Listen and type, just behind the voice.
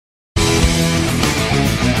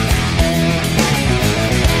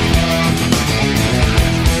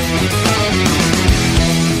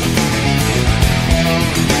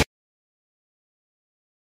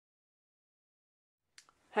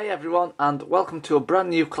Hey everyone, and welcome to a brand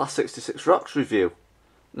new Class 66 Rocks review.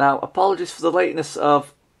 Now, apologies for the lateness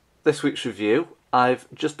of this week's review.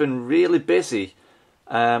 I've just been really busy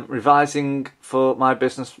revising for my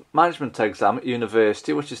business management exam at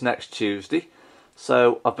university, which is next Tuesday.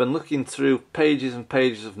 So I've been looking through pages and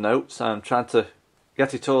pages of notes and trying to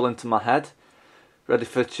get it all into my head, ready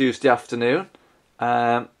for Tuesday afternoon.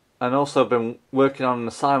 And also been working on an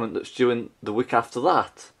assignment that's due in the week after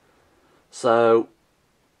that. So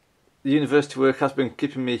the university work has been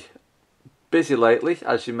keeping me busy lately,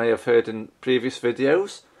 as you may have heard in previous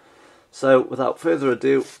videos. So without further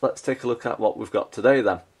ado, let's take a look at what we've got today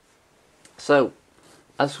then. So,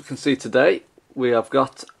 as we can see today, we have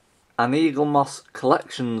got an Eaglemoss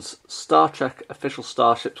Collections Star Trek Official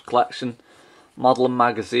Starships Collection model and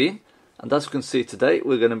magazine. And as we can see today,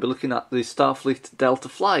 we're going to be looking at the Starfleet Delta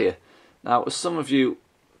Flyer. Now, as some of you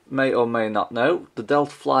may or may not know, the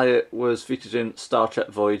Delta Flyer was featured in Star Trek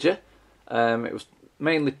Voyager. It was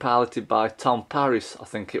mainly piloted by Tom Paris, I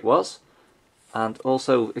think it was, and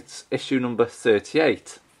also it's issue number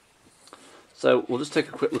 38. So we'll just take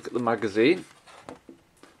a quick look at the magazine.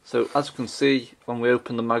 So as you can see, when we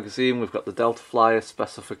open the magazine, we've got the Delta Flyer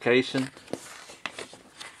specification.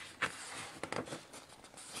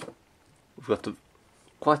 We've got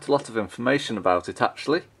quite a lot of information about it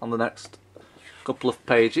actually on the next couple of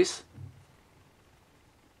pages.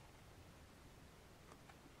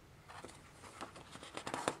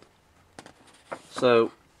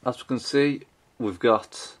 So, as we can see, we've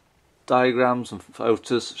got diagrams and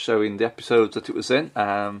photos showing the episodes that it was in,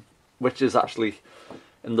 which is actually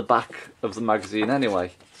in the back of the magazine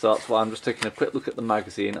anyway. So that's why I'm just taking a quick look at the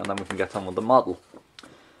magazine and then we can get on with the model.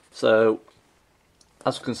 So,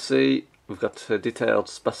 as you can see, we've got a detailed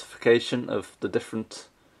specification of the different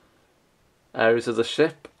areas of the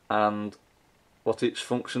ship and what each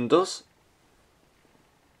function does.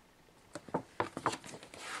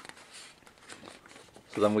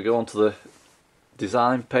 So then we go on to the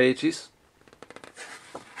design pages.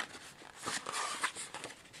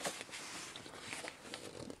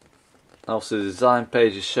 Also, the design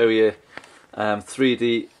pages show you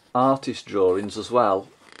 3D artist drawings as well.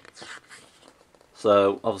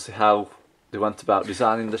 So obviously how they went about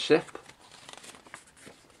designing the ship.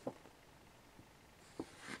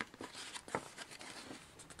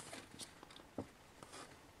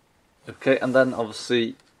 Okay, and then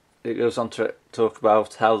obviously it goes on to talk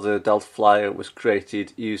about how the Delta Flyer was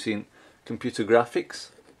created using computer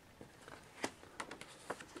graphics.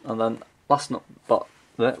 And then last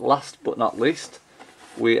but not least,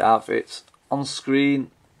 we have its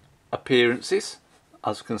on-screen appearances,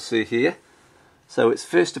 as you can see here. So its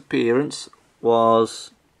first appearance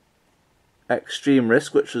was Extreme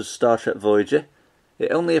Risk, which was Star Trek Voyager.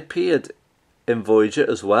 It only appeared in Voyager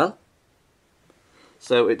as well,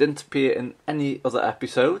 so it didn't appear in any other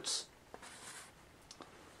episodes.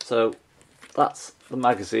 So that's the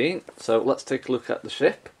magazine. So let's take a look at the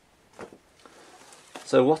ship.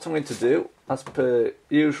 So what I'm going to do, as per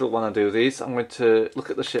usual when I do these, I'm going to look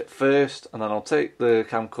at the ship first, and then I'll take the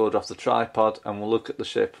camcorder off the tripod and we'll look at the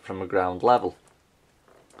ship from a ground level.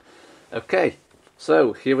 Okay,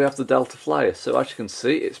 so here we have the Delta Flyer. So as you can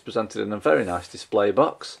see, it's presented in a very nice display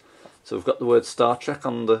box. So we've got the word Star Trek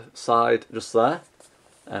on the side just there.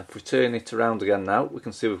 If we turn it around again now, we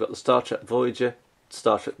can see we've got the Star Trek Voyager,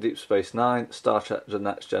 Star Trek Deep Space Nine, Star Trek The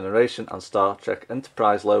Next Generation and Star Trek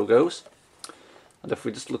Enterprise logos. And if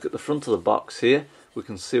we just look at the front of the box here, we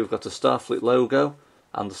can see we've got a Starfleet logo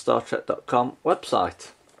and the StarTrek.com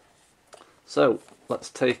website. So let's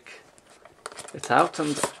take it out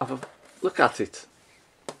and have a look at it.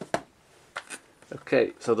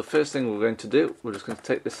 Okay, so the first thing we're going to do, we're just going to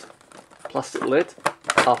take this plastic lid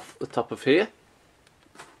off the top of here.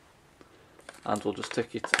 And we'll just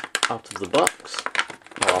take it out of the box,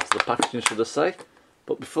 or out of the packaging should I say.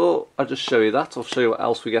 But before I just show you that, I'll show you what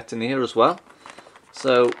else we get in here as well.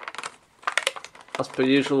 So, as per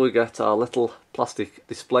usual, we get our little plastic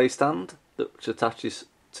display stand which attaches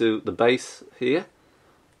to the base here.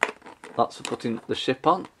 That's for putting the ship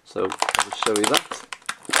on, so I'll just show you that.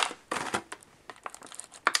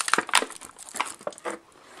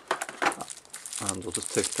 And we'll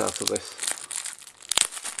just take it out of this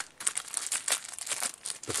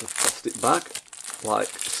little plastic bag, like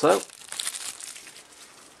so.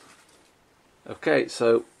 Okay,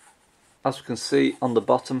 so as we can see on the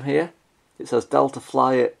bottom here, it says Delta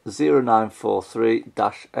Flyer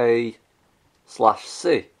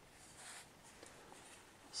 0943-A/C.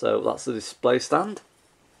 So that's the display stand.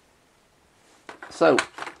 So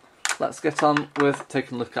let's get on with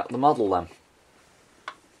taking a look at the model then.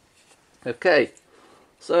 Okay,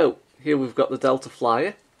 so here we've got the Delta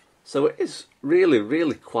Flyer. So it is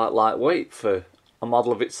really quite lightweight for a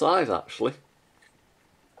model of its size, actually.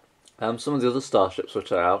 Some of the other starships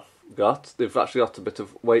which I have got, they've actually got a bit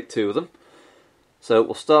of weight to them. So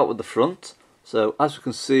we'll start with the front. So as you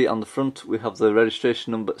can see on the front, we have the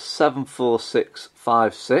registration number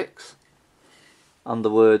 74656 and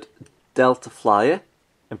the word Delta Flyer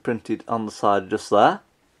imprinted on the side just there.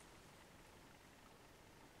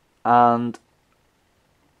 And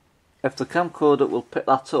if the camcorder will pick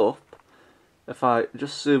that up, if I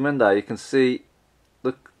just zoom in there, you can see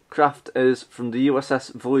the craft is from the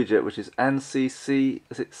USS Voyager, which is NCC,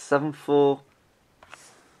 is it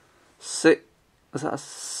 746, is that a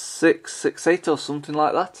 668 or something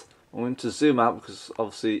like that? I'm going to zoom out because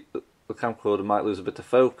obviously the camcorder might lose a bit of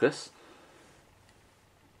focus.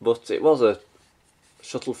 But it was a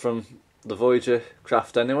shuttle from the Voyager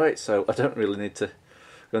craft anyway, so I don't really need to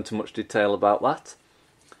go into much detail about that.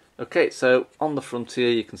 Okay, so on the front here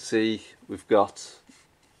you can see we've got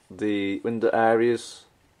the window areas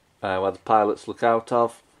where the pilots look out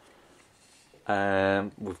of.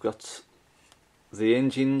 We've got the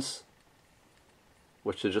engines,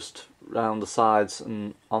 which are just round the sides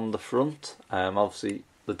and on the front. Obviously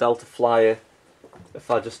the Delta Flyer,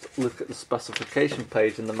 if I just look at the specification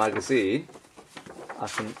page in the magazine, I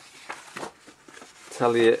can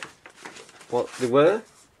tell you what they were.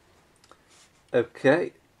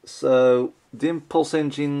 Okay, so the impulse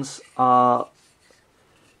engines are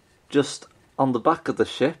just on the back of the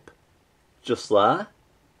ship, just there.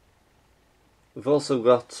 We've also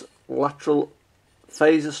got lateral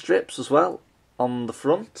phaser strips as well on the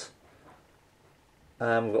front.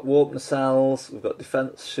 We've got warp nacelles, we've got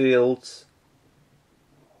defence shields,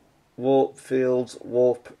 warp fields,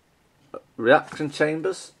 warp reaction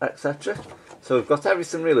chambers, etc. So we've got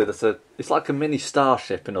everything really. It's like a mini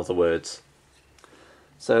starship, in other words.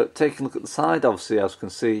 So taking a look at the side, obviously as you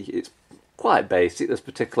can see it's quite basic, this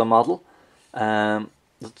particular model. I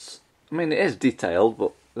mean, it is detailed,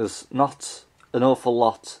 but there's not an awful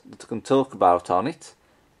lot that I can talk about on it.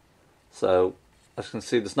 So as you can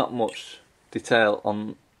see, there's not much detail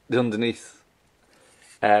on the underneath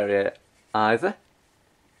area either.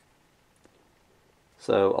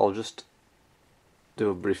 So I'll just do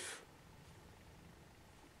a brief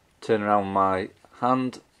turn around my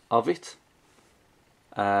hand of it.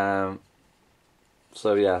 So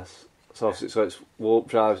yes, so obviously it's warp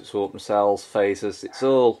drives, it's warp nacelles, phasers, it's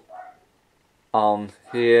all on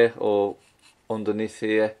here or underneath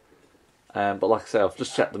here. But like I say, I've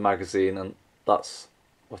just checked the magazine and that's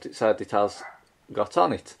what it said it has got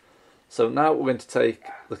on it. So now we're going to take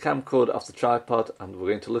the camcorder off the tripod and we're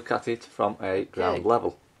going to look at it from a ground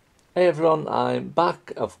level. Hey everyone, I'm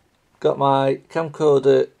back. I've got my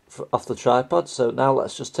camcorder off the tripod, so now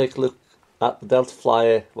let's just take a look at the Delta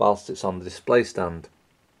Flyer whilst it's on the display stand.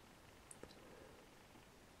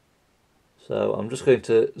 So I'm just going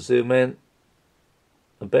to zoom in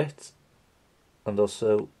a bit and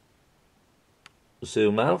also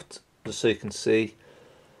zoom out just so you can see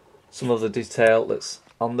some of the detail that's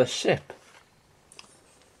on this ship.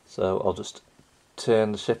 So I'll just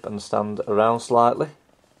turn the ship and stand around slightly.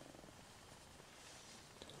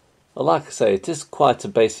 Well, like I say, it is quite a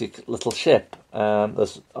basic little ship.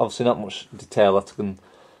 There's obviously not much detail that I can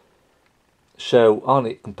show on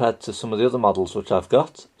it compared to some of the other models which I've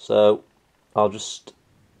got. So I'll just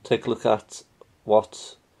take a look at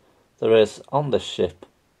what there is on this ship.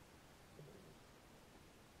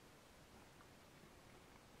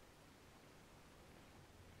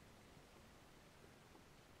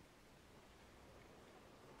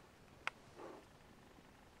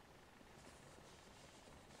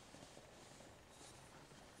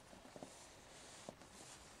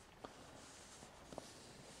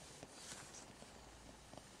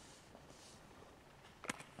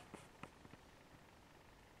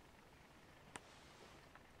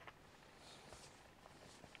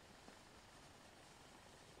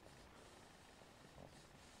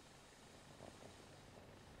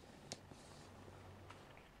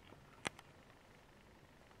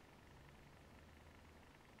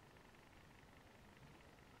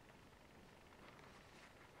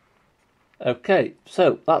 Okay,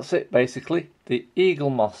 so that's it basically. The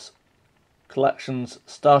Eaglemoss Collections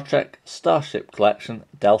Star Trek Starship Collection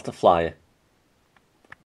Delta Flyer.